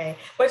 Okay,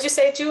 what'd you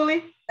say,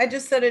 Julie? I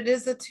just said it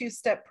is a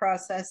two-step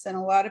process, and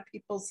a lot of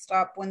people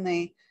stop when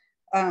they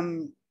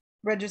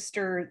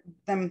register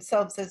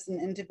themselves as an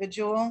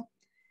individual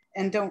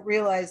and don't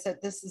realize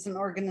that this is an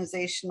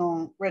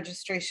organizational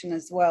registration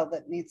as well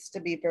that needs to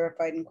be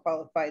verified and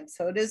qualified.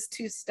 So it is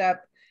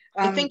two-step.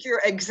 I think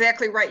you're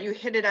exactly right. You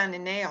hit it on the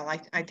nail.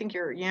 I think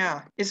you're,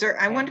 yeah.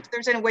 I wonder if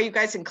there's any way you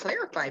guys can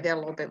clarify that a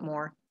little bit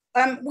more.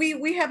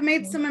 We have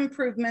made some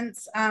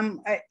improvements.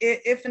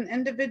 If an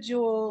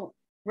individual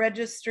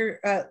registers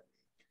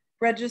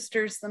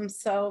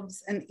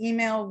themselves, an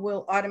email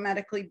will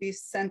automatically be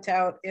sent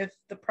out if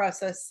the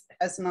process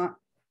has not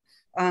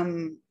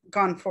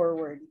gone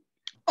forward.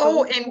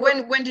 Oh, and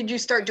when did you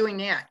start doing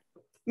that?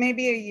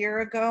 Maybe a year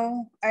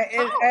ago.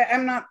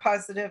 I'm not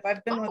positive.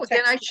 I've been with TechSoup.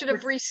 Then I should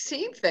have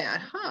received that,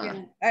 huh?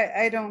 Yeah,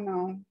 I don't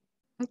know.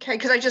 Okay,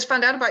 because I just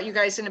found out about you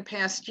guys in the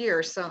past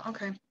year, so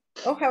okay.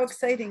 Oh, how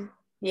exciting.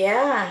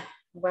 Yeah,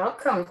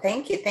 welcome.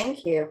 Thank you.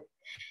 Thank you.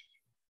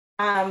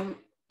 I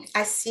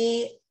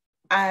see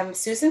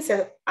Susan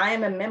said, I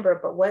am a member,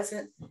 but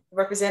wasn't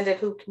representative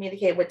who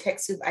communicated with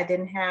TechSoup. I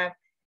didn't have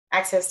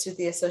access to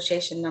the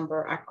association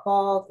number. I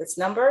called this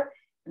number.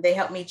 They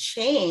helped me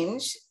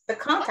change the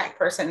contact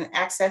person and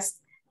access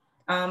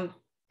the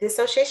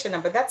association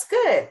number. That's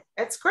good.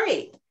 That's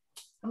great.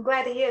 I'm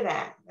glad to hear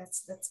that.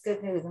 That's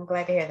good news. I'm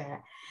glad to hear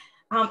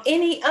that.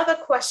 Any other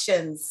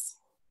questions?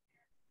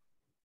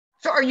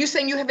 So are you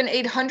saying you have an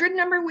 800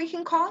 number we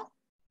can call?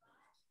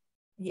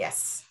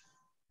 Yes.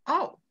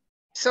 Oh,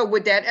 so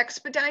would that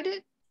expedite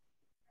it?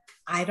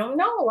 I don't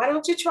know. Why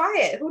don't you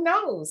try it? Who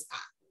knows?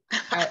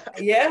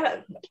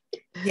 Yeah,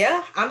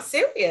 I'm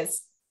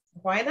serious.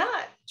 Why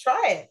not?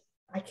 Try it.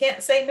 I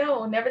can't say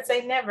no. Never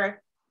say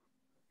never.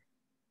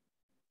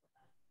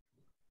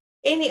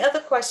 Any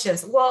other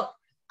questions? Well,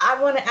 I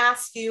want to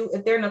ask you,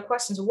 if there are no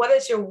questions, what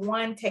is your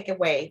one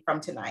takeaway from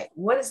tonight?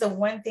 What is the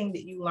one thing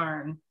that you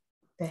learned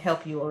to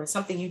help you, or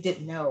something you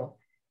didn't know?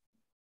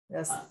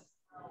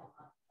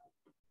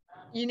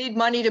 You need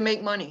money to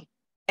make money.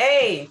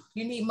 Hey,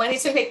 you need money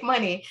to make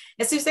money.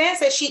 And Suzanne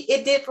said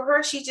it did for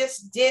her. She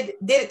just did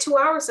it 2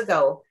 hours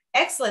ago.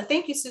 Excellent.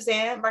 Thank you,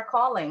 Suzanne, by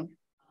calling.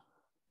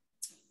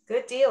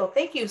 Good deal.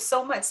 Thank you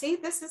so much. See,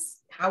 this is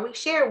how we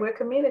share. We're a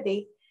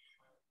community.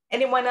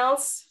 Anyone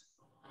else?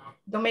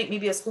 Don't make me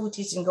be a school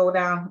teacher and go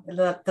down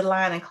the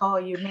line and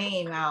call your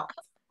name out.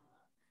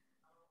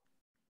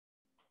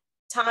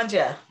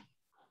 Tanja,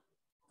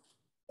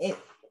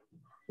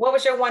 what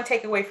was your one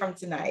takeaway from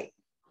tonight?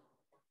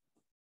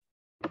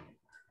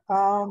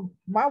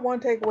 My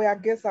one takeaway, I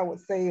guess I would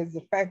say, is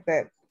the fact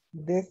that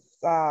this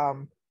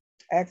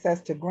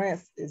access to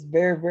grants is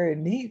very, very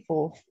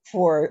needful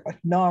for a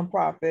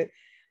nonprofit.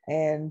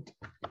 And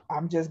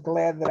I'm just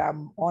glad that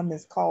I'm on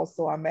this call.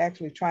 So I'm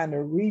actually trying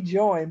to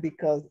rejoin,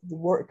 because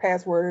the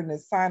password and the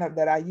sign up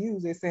that I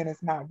use, they're saying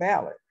it's not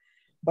valid.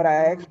 But I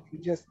actually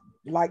just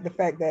like the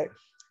fact that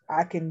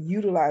I can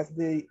utilize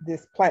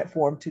this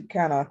platform to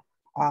kind of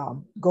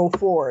go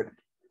forward.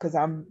 Because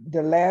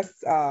the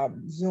last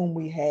Zoom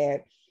we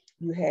had,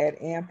 you had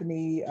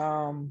Anthony,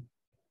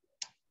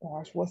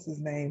 what's his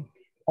name,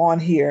 on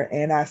here,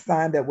 and I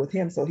signed up with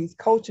him. So he's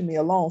coaching me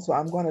along. So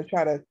I'm going to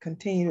try to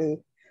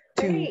continue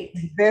to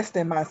invest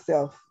in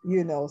myself,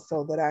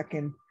 so that I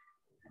can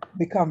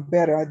become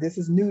better. This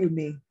is new to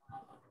me.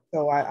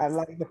 So I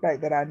like the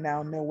fact that I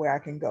now know where I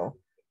can go.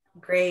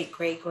 Great.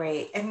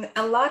 And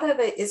a lot of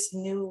it is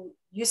new.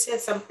 You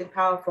said something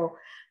powerful.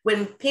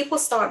 When people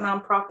start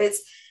nonprofits,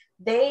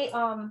 it's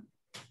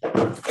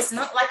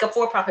not like a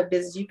for-profit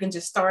business. You can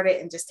just start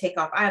it and just take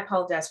off. I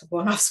apologize for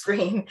going off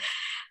screen.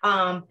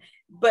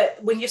 But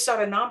when you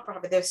start a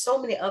nonprofit, there's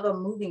so many other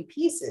moving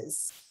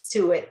pieces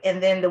to it.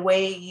 And then the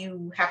way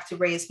you have to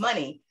raise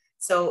money.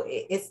 So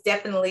it's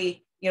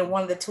definitely,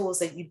 one of the tools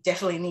that you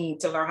definitely need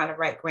to learn how to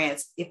write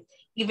grants.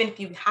 Even if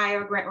you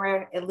hire a grant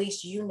writer, at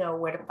least you know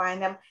where to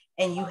find them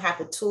and you have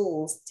the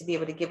tools to be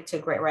able to give it to a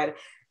grant writer.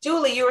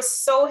 Julie, you were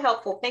so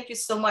helpful. Thank you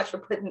so much for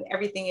putting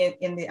everything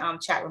in the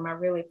chat room. I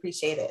really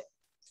appreciate it.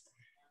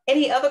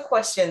 Any other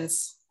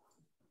questions?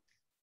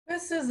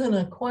 This isn't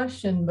a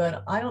question,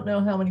 but I don't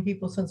know how many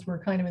people, since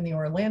we're kind of in the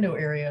Orlando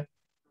area,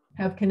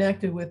 have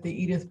connected with the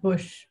Edith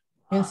Bush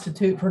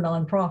Institute for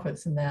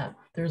Nonprofits, and that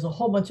there's a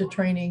whole bunch of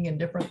training and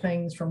different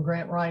things, from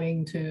grant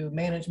writing to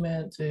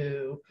management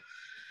to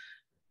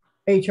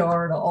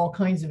HR to all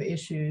kinds of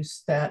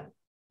issues that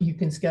you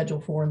can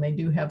schedule for, and they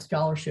do have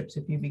scholarships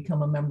if you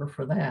become a member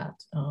for that.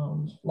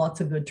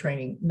 Lots of good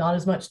training. Not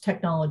as much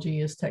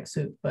technology as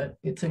TechSoup, but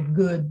it's a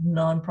good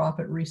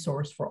nonprofit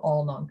resource for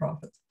all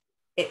nonprofits.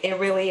 It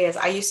really is.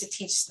 I used to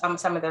teach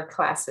some of their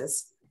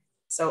classes,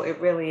 so it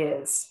really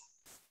is.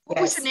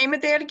 What was the name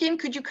of that again?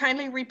 Could you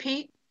kindly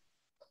repeat?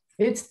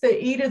 It's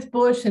the Edith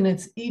Bush, and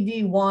it's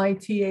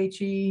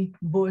EDYTHE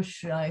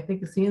Bush. I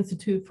think it's the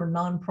Institute for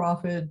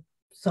Nonprofit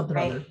something or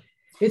other.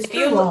 It's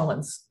through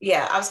Rollins.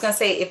 Yeah, I was going to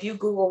say, if you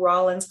Google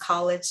Rollins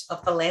College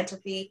of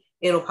Philanthropy,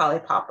 it'll probably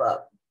pop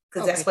up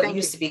because that's what it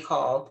used to be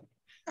called.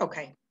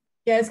 Okay.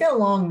 Yeah, it's got a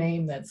long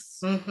name.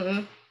 That's.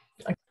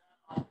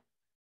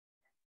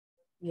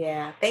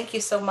 Yeah, thank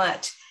you so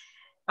much.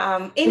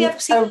 Any other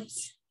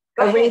speakers?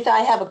 Aretha,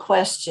 I have a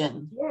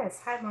question. Yes,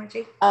 hi,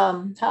 Margie.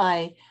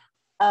 Hi.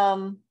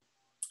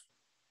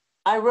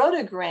 I wrote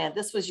a grant.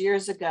 This was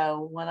years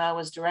ago when I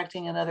was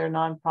directing another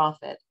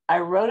nonprofit. I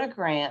wrote a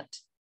grant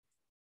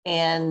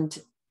and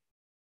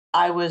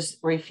I was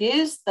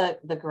refused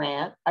the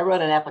grant. I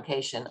wrote an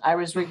application. I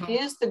was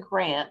refused the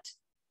grant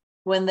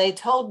when they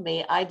told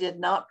me I did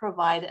not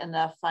provide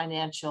enough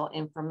financial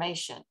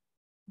information.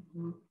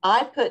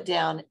 I put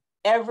down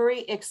every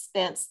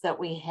expense that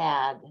we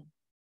had.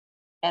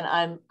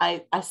 And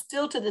I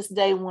still to this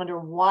day wonder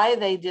why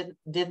they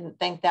didn't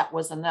think that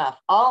was enough.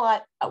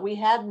 We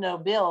had no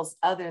bills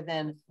other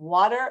than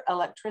water,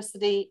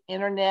 electricity,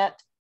 internet,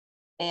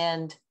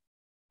 and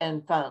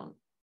phone.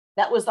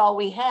 That was all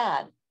we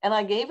had. And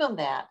I gave them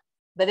that,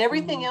 but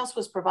everything else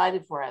was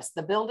provided for us.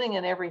 The building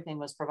and everything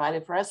was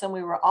provided for us. And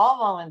we were all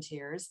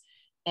volunteers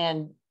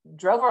and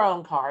drove our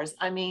own cars.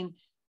 I mean,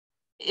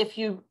 if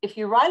you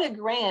write a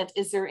grant,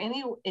 is there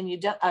any, and you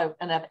don't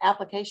an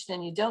application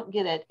and you don't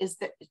get it,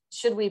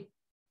 should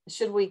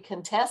we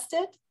contest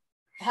it?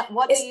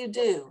 What do you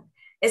do?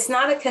 It's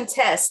not a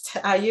contest.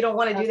 You don't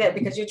want to do that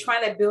because you're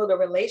trying to build a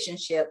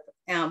relationship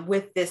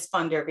with this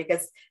funder,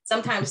 because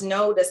sometimes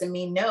no doesn't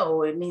mean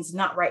no. It means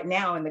not right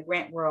now in the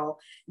grant world.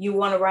 You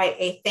want to write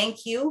a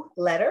thank you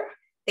letter.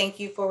 Thank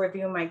you for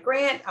reviewing my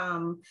grant.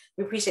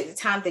 We appreciate the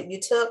time that you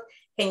took.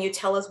 Can you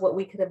tell us what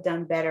we could have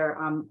done better?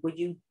 Would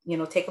you,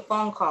 take a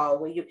phone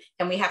call?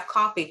 Can we have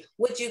coffee?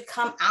 Would you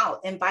come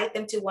out, invite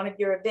them to one of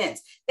your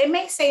events? They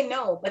may say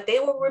no, but they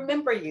will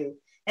remember you.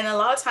 And a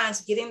lot of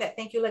times getting that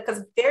thank you letter,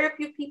 because very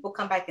few people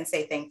come back and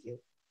say thank you.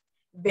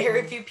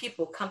 Very few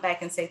people come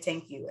back and say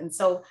thank you. And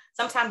so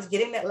sometimes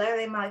getting that letter,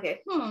 they might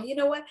get, you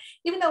know what?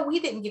 Even though we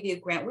didn't give you a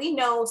grant, we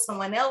know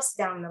someone else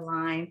down the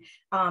line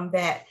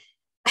that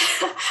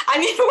I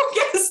need to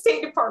work at the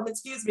State Department.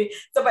 Excuse me.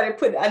 Somebody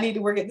put, I need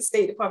to work at the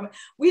State Department.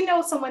 We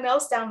know someone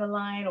else down the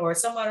line or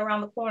someone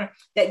around the corner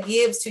that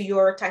gives to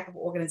your type of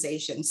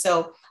organization.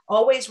 So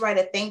always write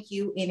a thank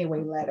you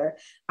anyway letter.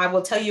 I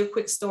will tell you a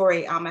quick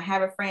story. I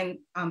have a friend,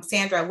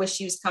 Sandra. I wish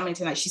she was coming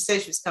tonight. She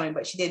said she was coming,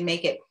 but she didn't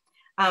make it.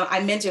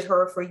 I mentored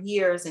her for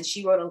years, and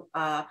she wrote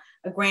a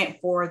grant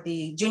for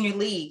the Junior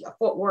League of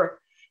Fort Worth,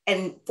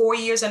 and 4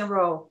 years in a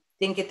row,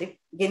 didn't get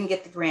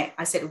the grant.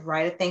 I said,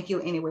 write a thank you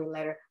anyway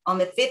letter. On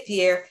the 5th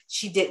year,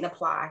 she didn't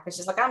apply because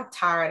she's like, I'm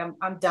tired.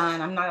 I'm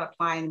done. I'm not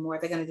applying anymore.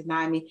 They're going to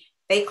deny me.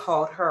 They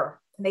called her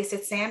and they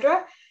said,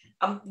 Sandra,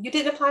 you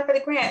didn't apply for the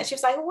grant. And she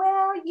was like,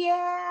 well,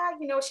 yeah,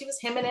 she was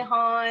hemming and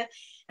hawing.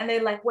 And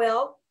they're like,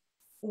 well,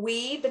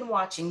 we've been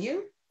watching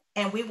you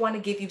and we want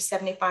to give you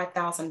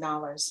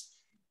 $75,000.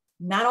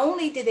 Not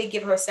only did they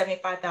give her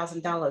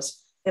 $75,000,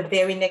 the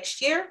very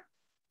next year,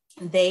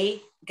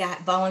 they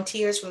got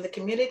volunteers from the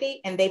community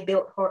and they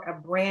built her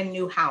a brand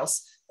new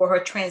house for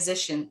her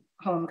transition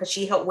home because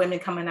she helped women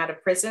coming out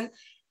of prison.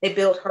 They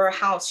built her a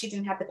house. She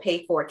didn't have to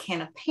pay for a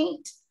can of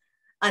paint,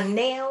 a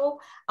nail,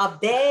 a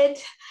bed,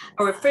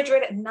 a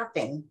refrigerator,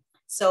 nothing.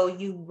 So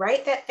you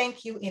write that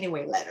thank you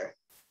anyway letter.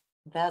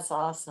 That's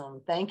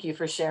awesome. Thank you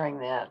for sharing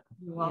that.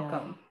 You're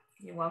welcome.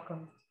 Yeah. You're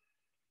welcome.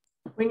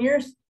 When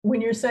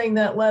you're saying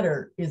that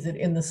letter, is it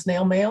in the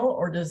snail mail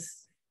or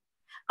does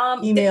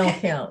email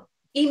count?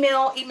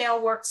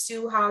 Email works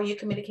too, how you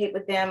communicate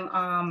with them.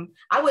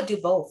 I would do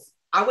both.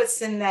 I would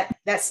send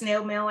that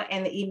snail mail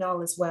and the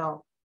email as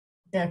well.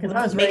 Yeah, because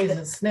I was raised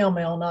as snail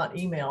mail, not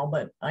email,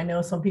 but I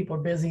know some people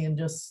are busy and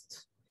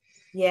just.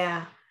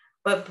 Yeah,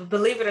 but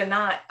believe it or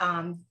not,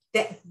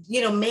 that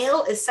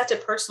mail is such a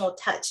personal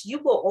touch. You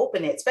will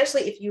open it,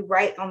 especially if you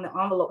write on the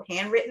envelope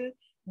handwritten.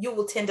 You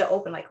will tend to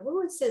open like,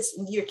 what is this?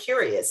 And you're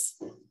curious.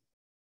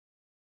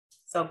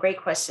 So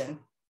great question.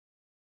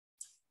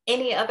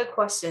 Any other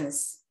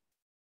questions?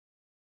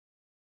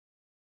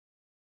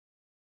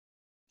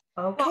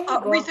 Okay.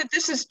 Well, Aretha,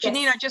 this is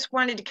Janine. Yes. I just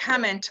wanted to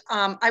comment.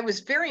 I was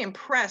very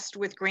impressed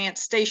with Grant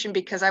Station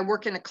because I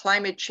work in a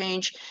climate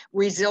change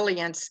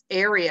resilience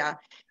area.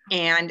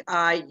 And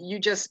you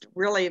just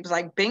really, it was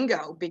like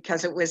bingo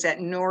because it was at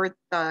North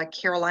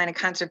Carolina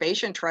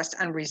Conservation Trust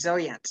on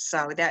resilience.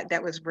 So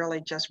that was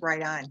really just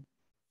right on.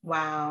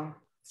 Wow.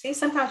 See,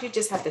 sometimes you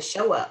just have to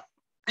show up.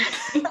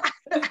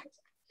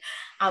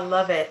 I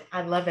love it.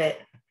 I love it.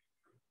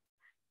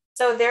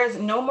 So there's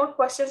no more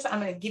questions.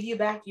 I'm going to give you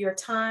back your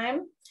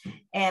time.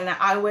 And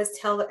I always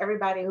tell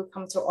everybody who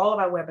comes to all of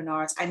our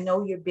webinars, I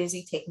know you're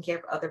busy taking care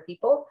of other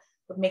people,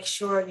 but make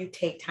sure you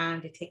take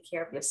time to take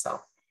care of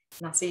yourself.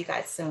 And I'll see you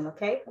guys soon,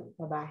 okay?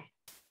 Bye-bye.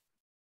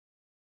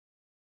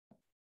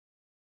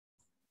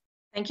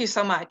 Thank you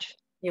so much.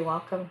 You're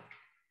welcome.